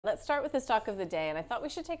Let's start with the stock of the day, and I thought we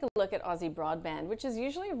should take a look at Aussie Broadband, which is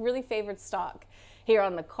usually a really favored stock here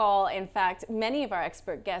on the call. In fact, many of our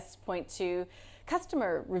expert guests point to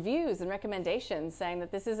customer reviews and recommendations saying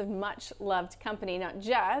that this is a much loved company, not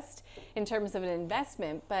just in terms of an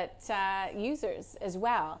investment, but users as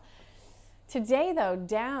well. Today, though,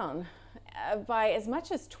 down by as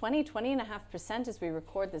much as 20.5% as we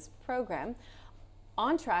record this program,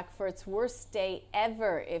 on track for its worst day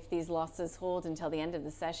ever if these losses hold until the end of the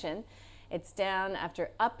session. It's down after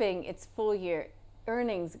upping its full year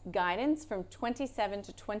earnings guidance from $27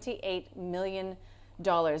 to $28 million.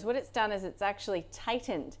 What it's done is it's actually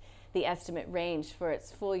tightened the estimate range for its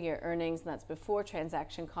full year earnings, and that's before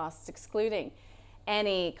transaction costs, excluding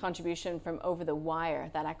any contribution from Over the Wire,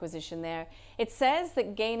 that acquisition there. It says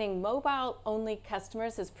that gaining mobile-only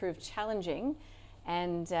customers has proved challenging,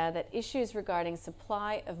 and that issues regarding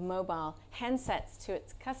supply of mobile handsets to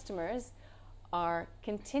its customers are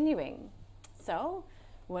continuing. So,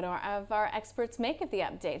 what do our experts make of the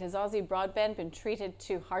update? Has Aussie Broadband been treated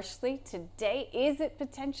too harshly today? Is it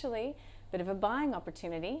potentially a bit of a buying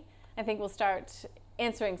opportunity? I think we'll start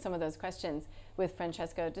answering some of those questions with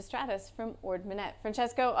Francesco De Stradis from Minnett.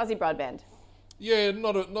 Francesco, Aussie Broadband. Yeah,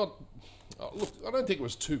 look, I don't think it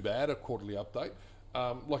was too bad, a quarterly update.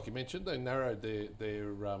 Like you mentioned, they narrowed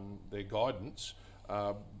their guidance.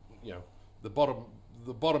 You know, the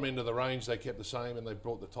bottom end of the range they kept the same, and they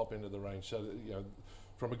brought the top end of the range. So you know,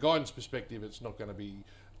 from a guidance perspective, it's not going to be.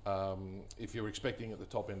 If you're expecting at the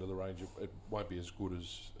top end of the range, it won't be as good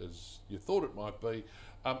as you thought it might be.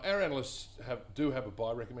 Our analysts do have a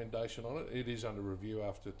buy recommendation on it. It is under review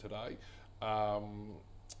after today.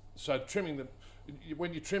 So trimming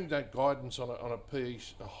when you trim that guidance on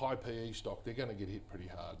a high PE stock, they're going to get hit pretty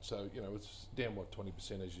hard. So, you know, it's down, what,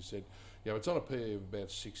 20%, as you said. You know, it's on a PE of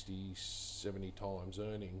about 60, 70 times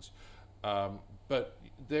earnings. But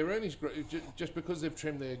their earnings, just because they've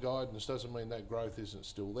trimmed their guidance doesn't mean that growth isn't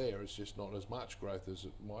still there. It's just not as much growth as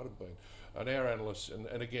it might have been. And our analysts,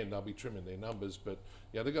 and again, they'll be trimming their numbers, but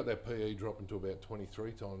yeah, they got that PE dropping to about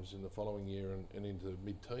 23 times in the following year and into the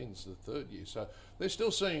mid-teens the third year. So they're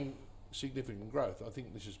still seeing significant growth. I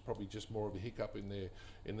think this is probably just more of a hiccup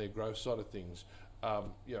in their growth side of things.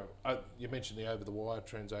 You know, you mentioned the Over the Wire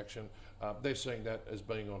transaction. They're seeing that as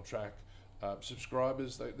being on track.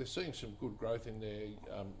 Subscribers, they're seeing some good growth in their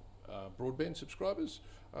broadband subscribers.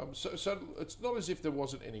 So it's not as if there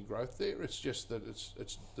wasn't any growth there. It's just that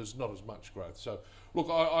there's not as much growth. So look,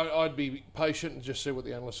 I'd be patient and just see what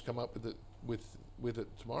the analysts come up with it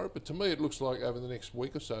tomorrow. But to me, it looks like over the next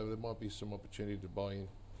week or so there might be some opportunity to buy in.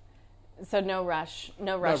 So no rush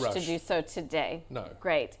to do so today. No.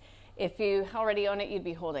 Great. If you already own it, you'd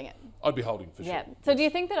be holding it. I'd be holding for sure. Yeah. So do you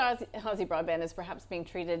think that Aussie Broadband is perhaps being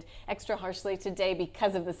treated extra harshly today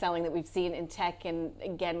because of the selling that we've seen in tech, and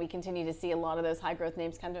again, we continue to see a lot of those high growth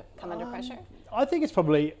names come under pressure? I think it's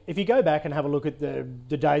probably, if you go back and have a look at the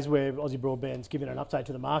days where Aussie Broadband's given an update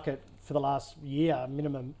to the market for the last year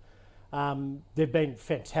minimum, they've been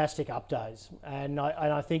fantastic up days, and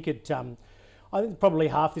I think it. I think probably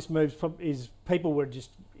half this move is people were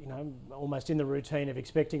just, you know, almost in the routine of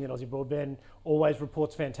expecting that Aussie Broadband always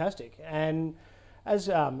reports fantastic. And as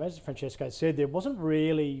Francesco said, it wasn't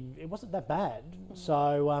that bad.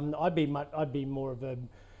 So I'd be more of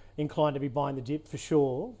inclined to be buying the dip for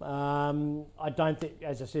sure. I don't think,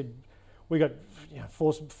 as I said, we got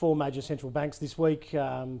four major central banks this week.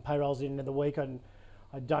 Payrolls at the end of the week, and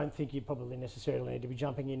I don't think you probably necessarily need to be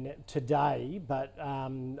jumping in today, but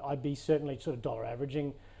I'd be certainly sort of dollar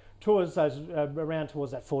averaging towards those around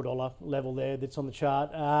towards that $4 level there that's on the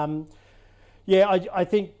chart. Yeah, I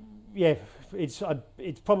think it's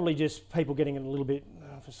probably just people getting in a little bit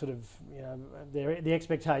for sort of, you know, the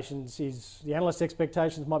expectations is the analyst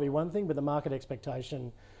expectations might be one thing, but the market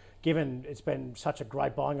expectation, given it's been such a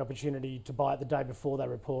great buying opportunity to buy it the day before they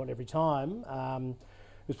report every time.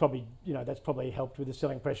 Was probably, you know, that's probably helped with the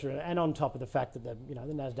selling pressure, and on top of the fact that the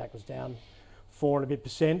Nasdaq was down 4% and a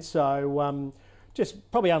bit, so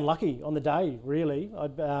just probably unlucky on the day, really.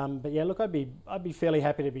 But yeah, look, I'd be fairly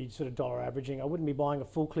happy to be sort of dollar averaging. I wouldn't be buying a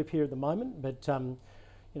full clip here at the moment, but you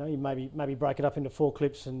know, you maybe break it up into 4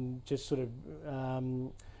 clips and just sort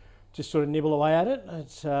of nibble away at it.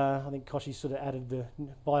 It's, I think Koshy sort of added the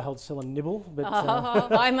buy, hold, sell and nibble. But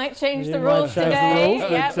I might change the rules today.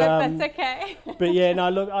 Yeah, that's okay. But yeah, no,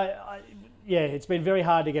 look, yeah, it's been very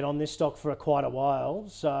hard to get on this stock for quite a while.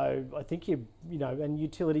 So I think you know, and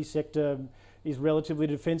utility sector is relatively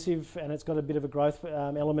defensive, and it's got a bit of a growth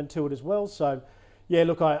element to it as well. So yeah,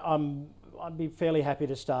 look, I'd be fairly happy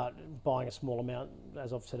to start buying a small amount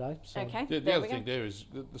as of today. So. Okay. The other thing there is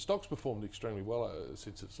the stock's performed extremely well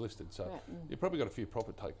since it's listed. So you've probably got a few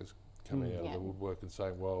profit takers coming out of the woodwork and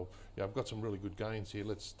saying, well, I've got some really good gains here.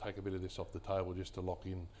 Let's take a bit of this off the table just to lock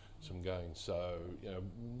in some gains. So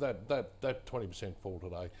that 20% fall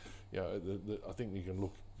today, I think you can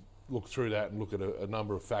look through that and look at a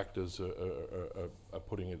number of factors are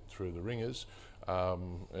putting it through the ringers.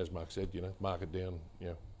 As Mark said, market down,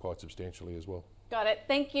 quite substantially as well. Got it.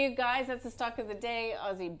 Thank you, guys. That's the stock of the day.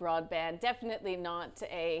 Aussie Broadband. Definitely not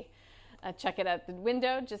a check it out the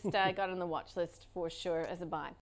window. Just got on the watch list for sure as a buy.